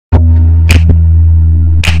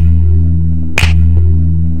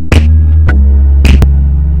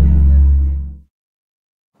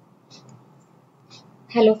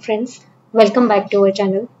Hello friends, welcome back to our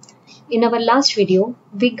channel. In our last video,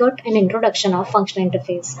 we got an introduction of functional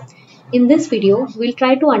interface. In this video, we'll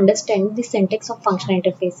try to understand the syntax of functional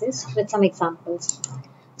interfaces with some examples.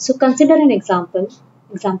 So consider an example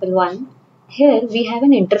 1. Here we have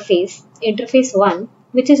an interface 1,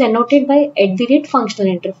 which is annotated by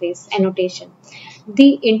 @functional interface annotation.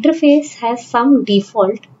 The interface has some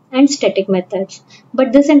default and static methods,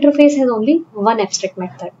 but this interface has only one abstract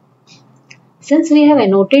method. Since we have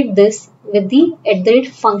annotated this with the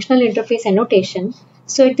 @functional interface annotation,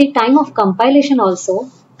 so at the time of compilation also,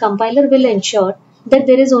 compiler will ensure that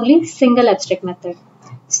there is only single abstract method.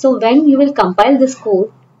 So when you will compile this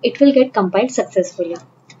code, it will get compiled successfully.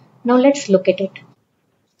 Now let's look at it.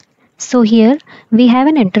 So here we have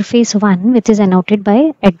an interface 1 which is annotated by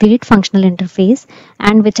 @functional interface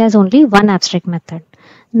and which has only one abstract method.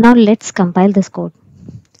 Now let's compile this code.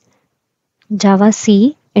 Java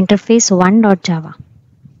C interface 1.java.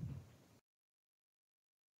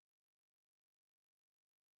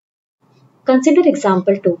 Consider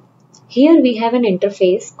example 2. Here we have an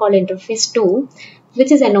interface called interface 2,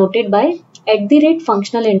 which is annotated by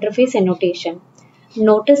 @functional interface annotation.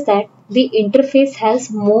 Notice that the interface has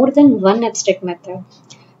more than one abstract method.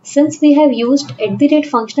 Since we have used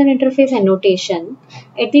 @functional interface annotation,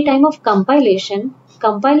 at the time of compilation,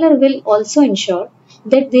 compiler will also ensure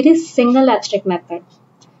that there is single abstract method.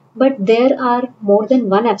 But there are more than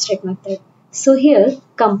one abstract method. So here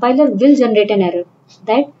compiler will generate an error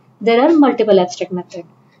that there are multiple abstract methods.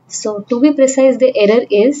 So to be precise, the error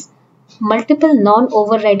is multiple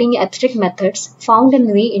non-overriding abstract methods found in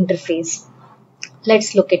the interface.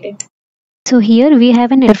 Let's look at it. So here we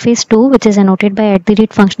have an interface 2 which is annotated by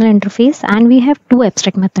 @functional interface and we have two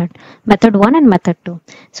abstract method, method 1 and method 2.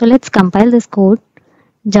 So let's compile this code.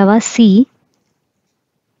 Java C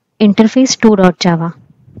interface 2.java.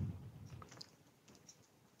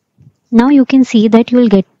 Now you can see that you will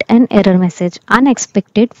get an error message,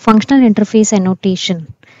 unexpected functional interface annotation.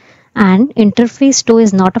 And interface 2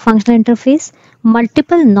 is not a functional interface,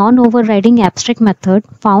 multiple non-overriding abstract method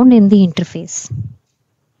found in the interface.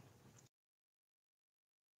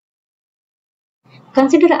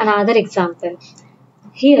 Consider another example.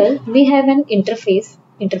 Here we have an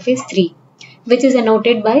interface 3, which is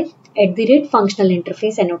annotated by @functional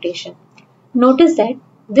interface annotation. Notice that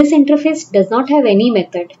this interface does not have any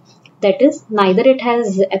method. That is, neither it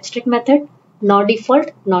has abstract method, nor default,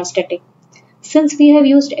 nor static. Since we have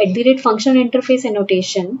used @functional interface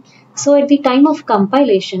annotation, so at the time of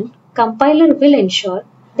compilation, compiler will ensure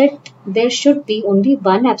that there should be only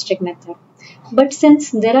one abstract method. But since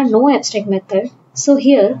there are no abstract method, so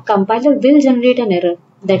here compiler will generate an error,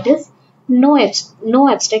 that is, no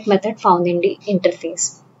abstract method found in the interface.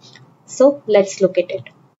 So let's look at it.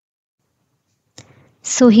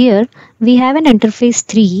 So here we have an interface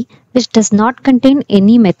 3 which does not contain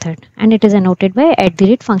any method and it is annotated by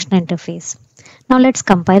 @functional interface. Now let's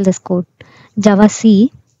compile this code. Java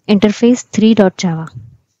C interface 3.java.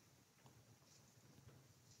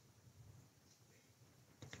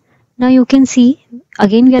 Now you can see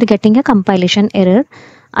again we are getting a compilation error.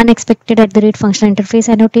 Unexpected @functional interface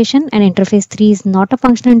annotation and interface 3 is not a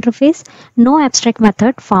functional interface. No abstract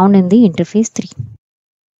method found in the interface 3.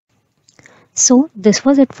 So this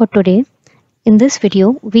was it for today. In this video,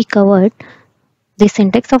 we covered the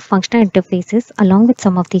syntax of functional interfaces along with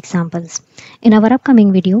some of the examples. In our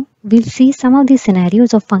upcoming video, we'll see some of the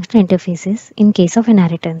scenarios of functional interfaces in case of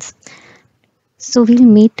inheritance. So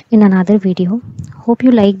we'll meet in another video. Hope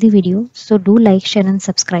you like the video. So do like, share and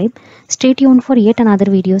subscribe. Stay tuned for yet another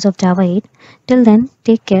videos of Java 8. Till then,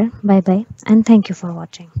 take care, bye bye and thank you for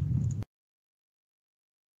watching.